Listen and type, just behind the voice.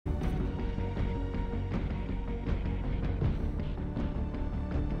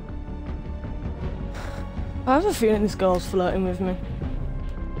I have a feeling this girl's flirting with me.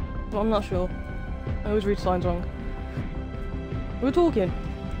 But I'm not sure. I always read signs wrong. We were talking.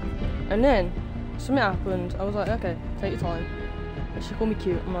 And then, something happened. I was like, okay, take your time. And she called me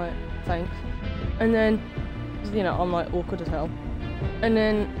cute. I'm like, thanks. And then, you know, I'm like awkward as hell. And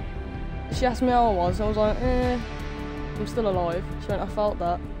then, she asked me how I was. I was like, I'm still alive. She went, I felt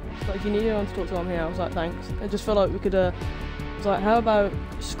that. She's like, if you need anyone to talk to, I'm here. I was like, thanks. I just felt like we could, I was like, how about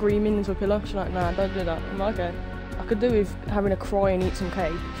screaming into a pillow? She's like, nah, don't do that. I'm like, okay. I could do with having a cry and eat some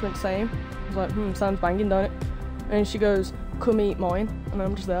cake. She went, same. I was like, sounds banging, don't it? And she goes, come eat mine. And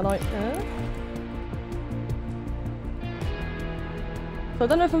I'm just there like, So I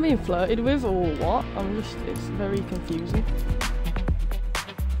don't know if I'm being flirted with or what. It's very confusing.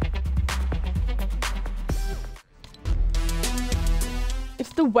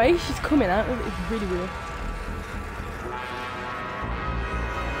 It's the way she's coming out of it is really weird.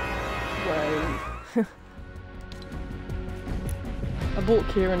 Wait. I bought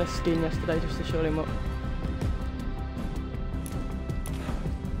Kieran a skin yesterday just to show him up.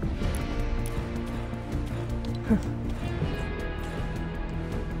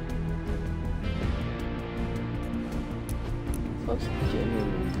 What's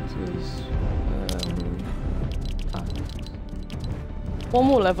Jenny's? One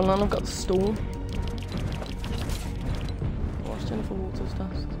more level and I've got the storm. What's Jennifer Walters'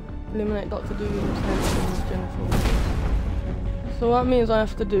 task? Eliminate Dr. Doom's henchman, Jennifer. So that means I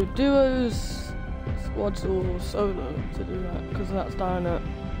have to do duos, squads or solo to do that, because that's down at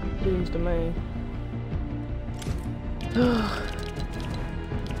Doom's domain.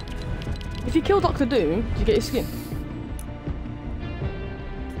 If you kill Dr. Doom, do you get his skin?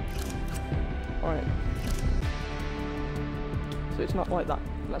 Alright. So it's not like that.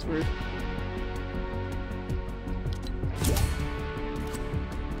 That's rude.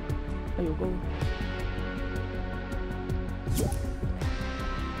 There you go.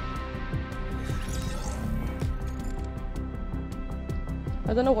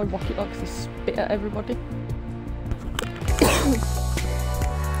 I don't know why Rocket likes to spit at everybody.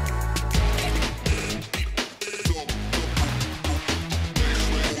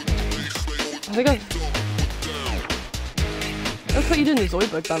 I think that's what you do in the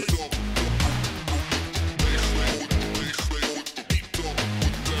Zoidberg dance.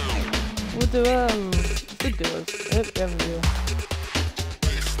 We'll do let's do duos. Yep, we have a duo.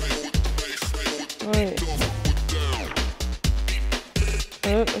 Right.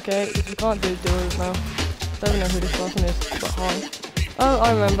 Oh, okay, we can't do duos now. Don't even know who this person is, but hi. Oh,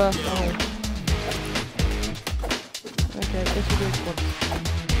 I remember. Oh. Okay, guess we'll do squad.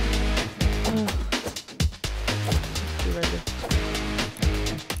 Be ready.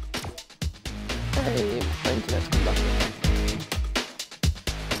 Hey, my internet's come back.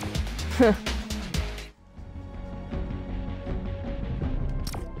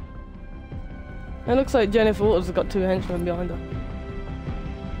 It looks like Jennifer Walters has got 2 henchmen behind her.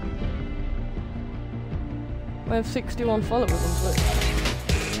 I have 61 followers on Twitch.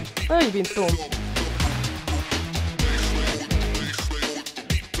 Oh, you've been stormed.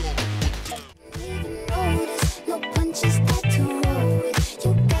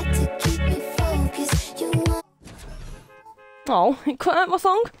 Oh, it cut out my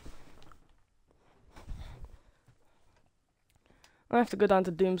song. I have to go down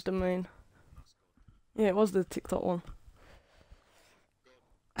to Doom's domain. Yeah, it was the TikTok one.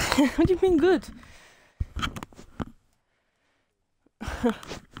 What do you mean good?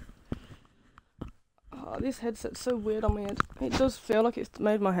 Oh, this headset's so weird on my head. It does feel like it's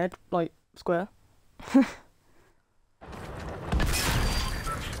made my head, like, square.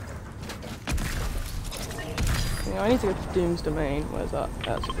 Yeah, I need to go to Doom's domain. Where's that?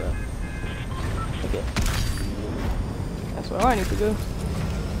 That's up there. Okay. That's where I need to go.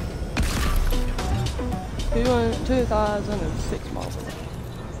 2,006 miles.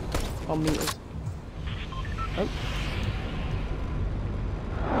 Or meters. Oh.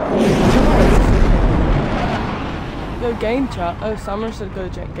 Go game chat. Oh, Samara said go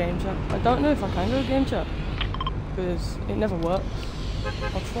check game chat. I don't know if I can go game chat because it never works.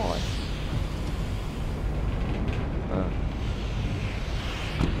 I'll try.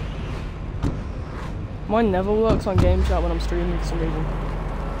 Mine never works on game chat when I'm streaming for some reason.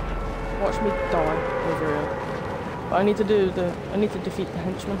 Watch me die over here. But I need to defeat the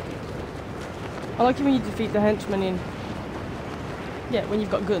henchman. I like it when you defeat the henchman in. Yeah, when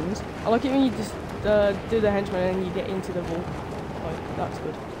you've got guns. I like it when you just do the henchman and then you get into the vault. Like, that's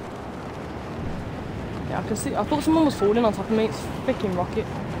good. Yeah, I can see. I thought someone was falling on top of me. It's freaking Rocket.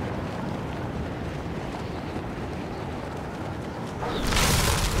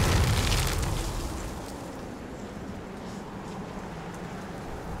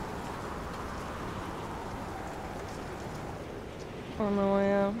 Oh no, I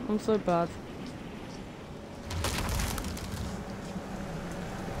am. I'm so bad.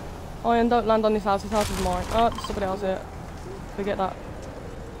 Oh, and don't land on this house. This house is mine. Oh, there's somebody else here. Forget that.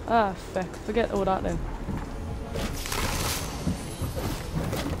 Ah, feck. Forget all that then.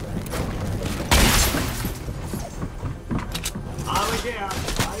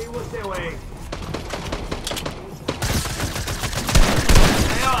 Ahí você, güey.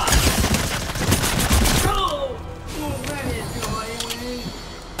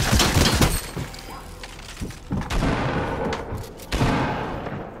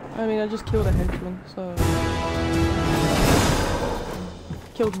 I mean, I just killed a henchman, so...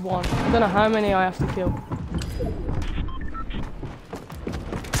 Killed one. I don't know how many I have to kill.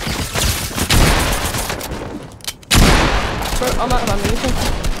 Bro, I'm out of ammunition.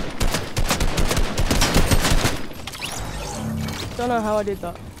 Don't know how I did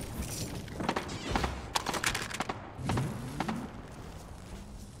that.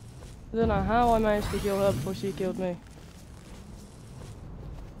 I don't know how I managed to kill her before she killed me.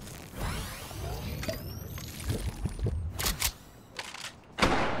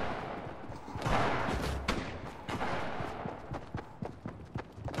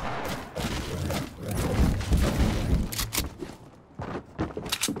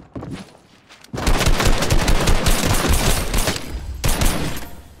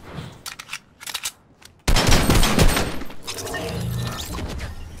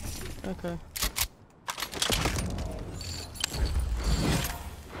 Okay.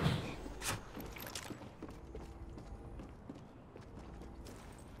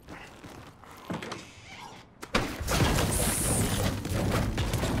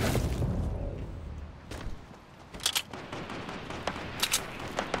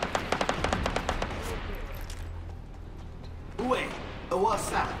 Ué, what's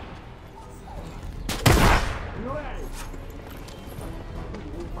that?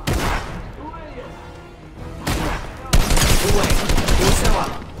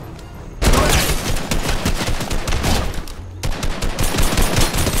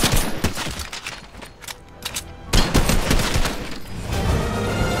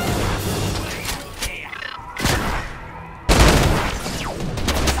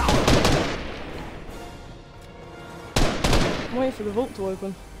 I'm waiting for the vault to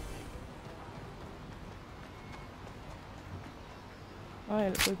open. Oh yeah,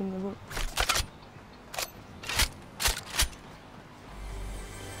 let's open the vault.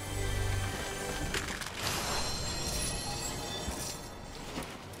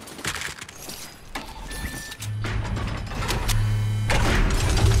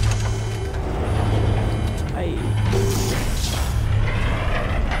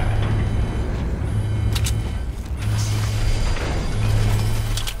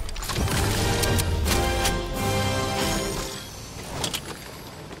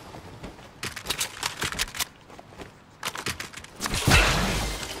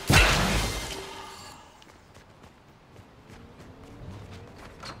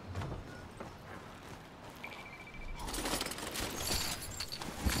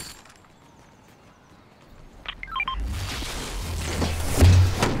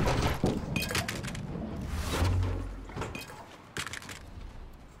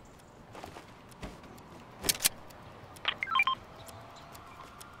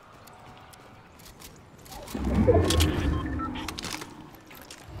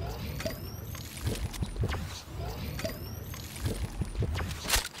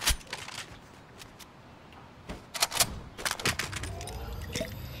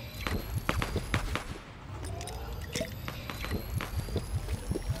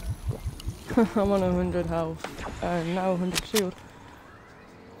 I'm on 100 health and now 100 shield.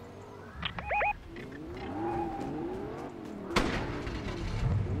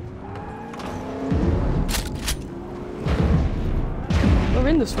 We're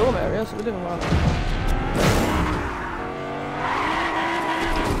in the storm area, so we're doing well.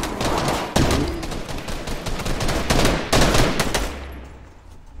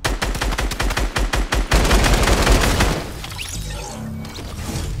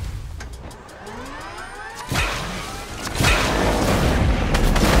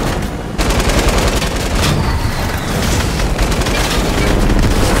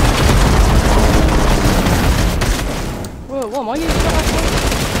 Whoa, what am I using that?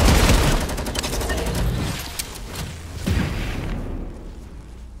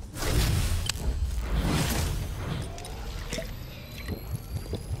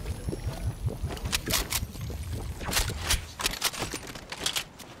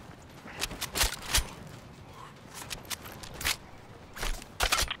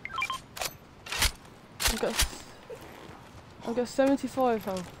 got 75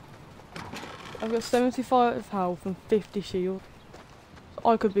 health. I've got 75 health and 50 shield. So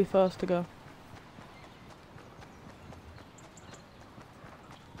I could be first to go.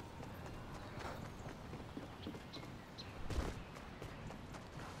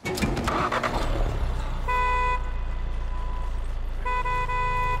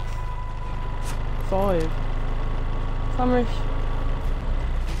 Five. Samrish.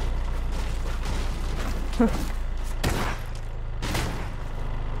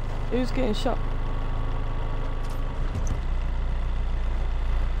 Who's getting shot?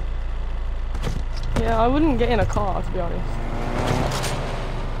 Yeah, I wouldn't get in a car, to be honest.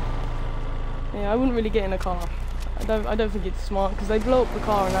 Yeah, I wouldn't really get in a car. I don't think it's smart because they blow up the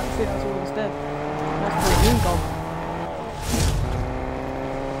car and that's it. That's all that's dead. That's the green gone.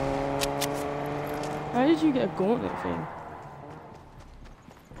 How did you get a gauntlet thing?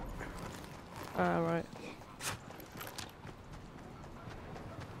 Ah, right.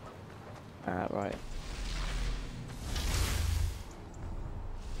 Ah, right.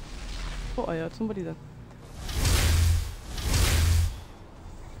 Thought I heard somebody then.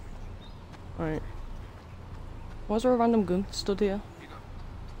 Right. Why is there a random gun stood here?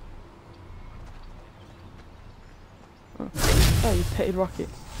 Oh, you petted rocket.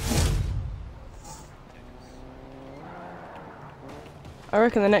 I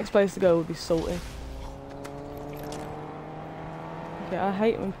reckon the next place to go would be Salty. Okay, I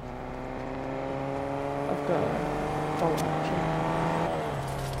hate when I've got a bolt action.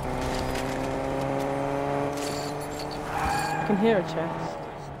 I can hear a chest.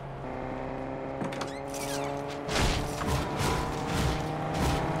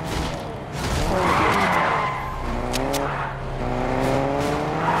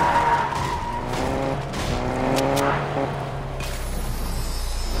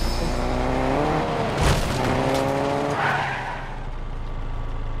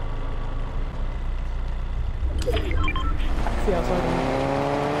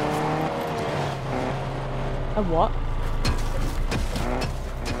 A what?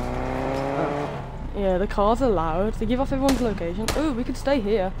 Oh. Yeah, the cars are loud. They give off everyone's location. Oh, we could stay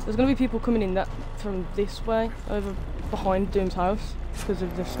here. There's gonna be people coming in that from this way, over behind Doom's house, because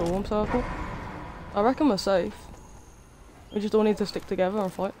of the storm circle. I reckon we're safe. We just all need to stick together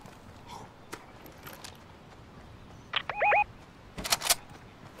and fight.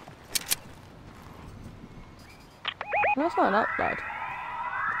 That's not that bad.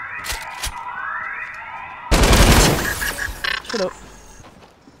 Shut up.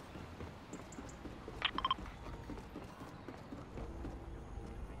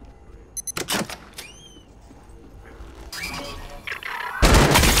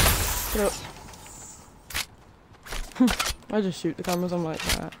 Shut up. I just shoot the cameras, I'm like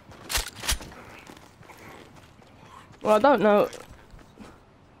that. Well, I don't know.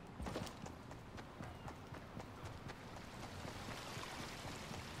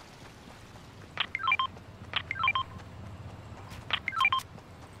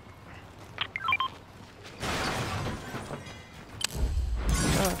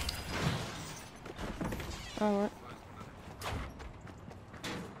 Alright.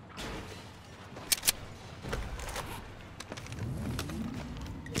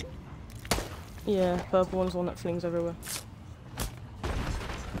 Yeah, purple one's the one that flings everywhere.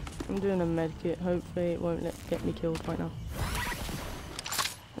 I'm doing a med kit, hopefully it won't get me killed right now.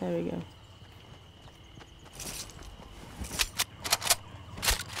 There we go.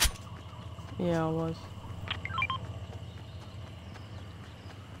 Yeah, I was.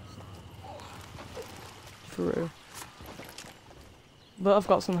 True. But I've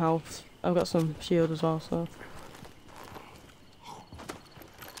got some health. I've got some shield as well, so.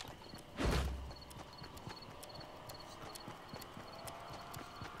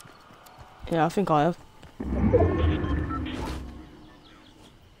 Yeah, I think I have.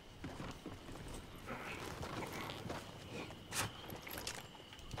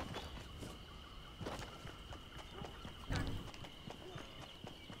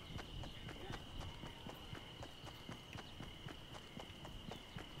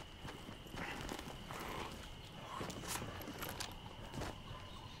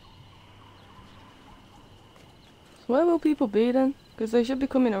 Where will people be then? Because they should be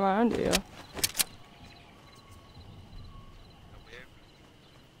coming around here.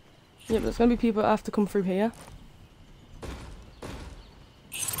 Yeah, but there's gonna be people that have to come through here.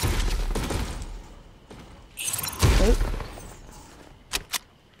 Oh.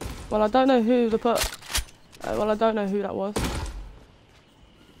 Well, I don't know who the well, I don't know who that was.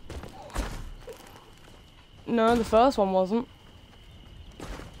 No, the first one wasn't.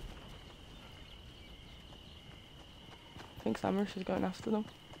 I think Samurai is going after them.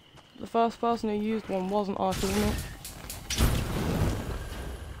 The first person who used one wasn't our teammate.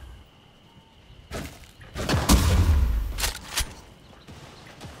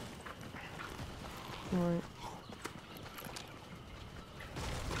 Right.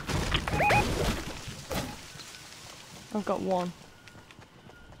 I've got one.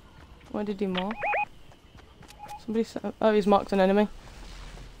 Where did he mark? Somebody said, oh, he's marked an enemy.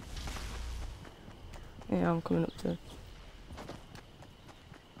 Yeah, I'm coming up to.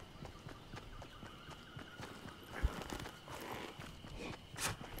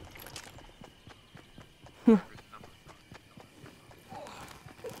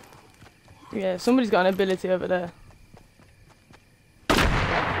 Yeah, somebody's got an ability over there.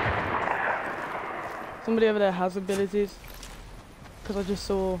 Somebody over there has abilities. Because I just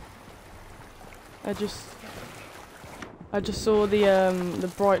saw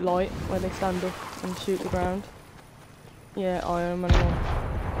the bright light where they stand up and shoot the ground. Yeah, Iron Man.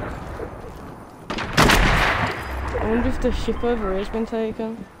 I wonder if the ship over here has been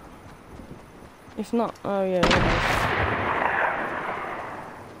taken. If not, oh yeah, it has.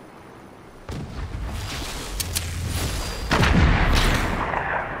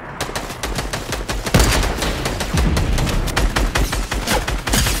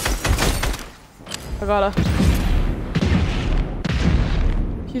 I got her.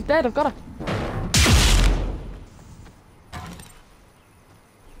 She's dead, I've got her.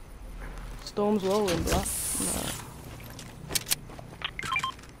 Storm's rolling, black. No.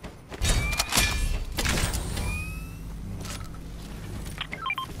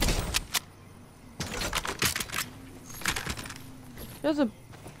 There's a...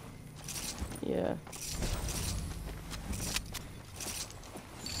 Yeah.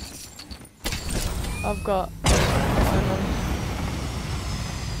 I've got...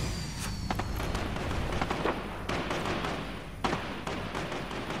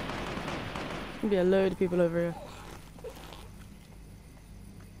 There'll be a load of people over here.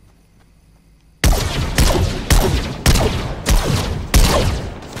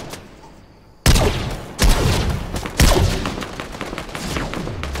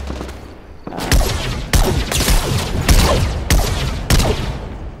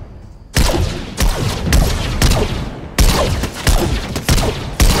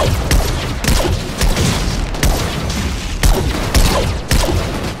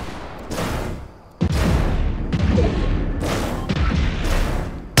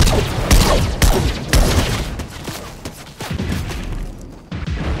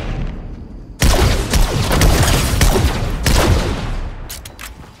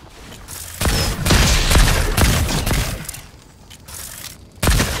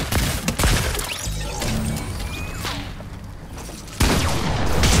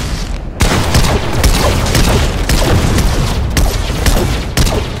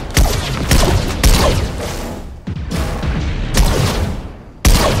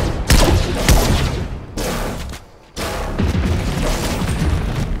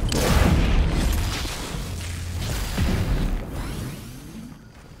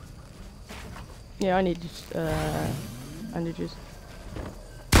 Yeah, I need bandages.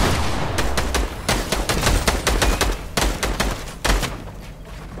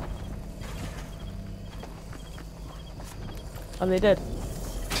 Are they dead?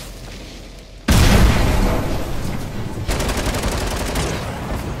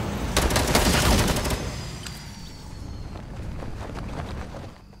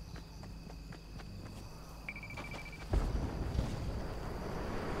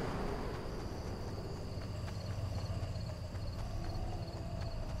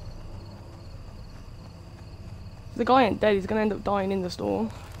 The guy ain't dead, he's gonna end up dying in the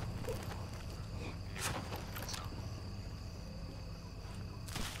storm.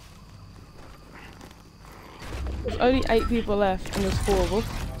 There's only 8 people left and there's 4 of us,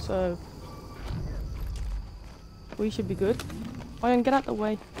 so we should be good. Iron, get out the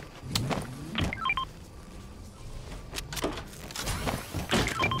way.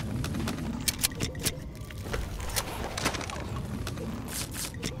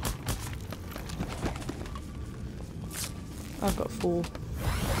 I've got 4.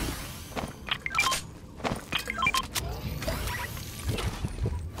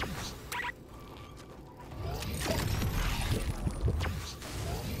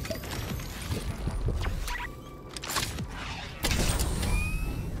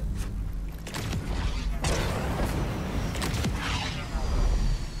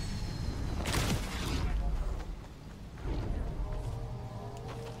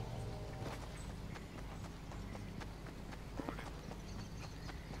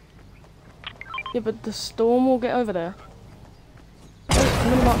 Yeah, but the storm will get over there. I'm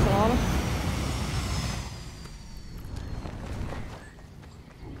gonna mark the llama.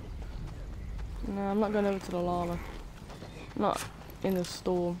 No, I'm not going over to the llama. Not in the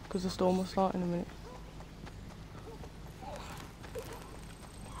storm, because the storm will start in a minute.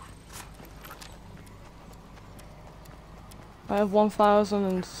 I have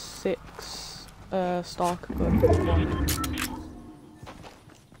 1006 stock gun.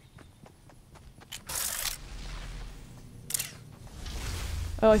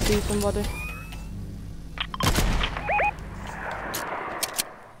 Oh, I see somebody.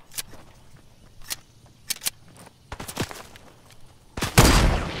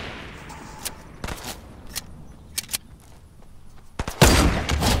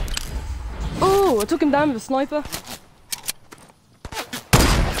 Oh, I took him down with a sniper.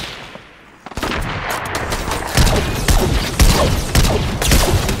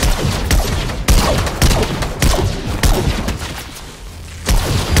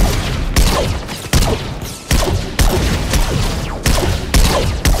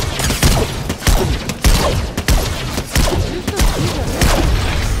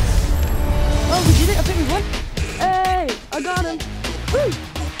 Oh, we did it! I think we won! Hey! I got him! Woo!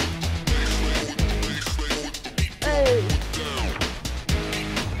 Hey!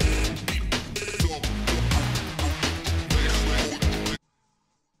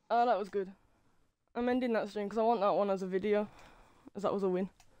 Oh, that was good. I'm ending that stream because I want that one as a video, as that was a win.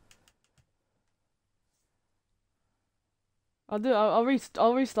 I'll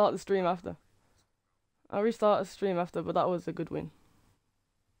restart the stream after. I'll restart the stream after, but that was a good win.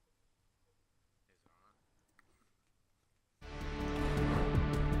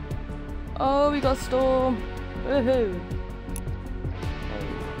 Oh, we got Storm! Woohoo!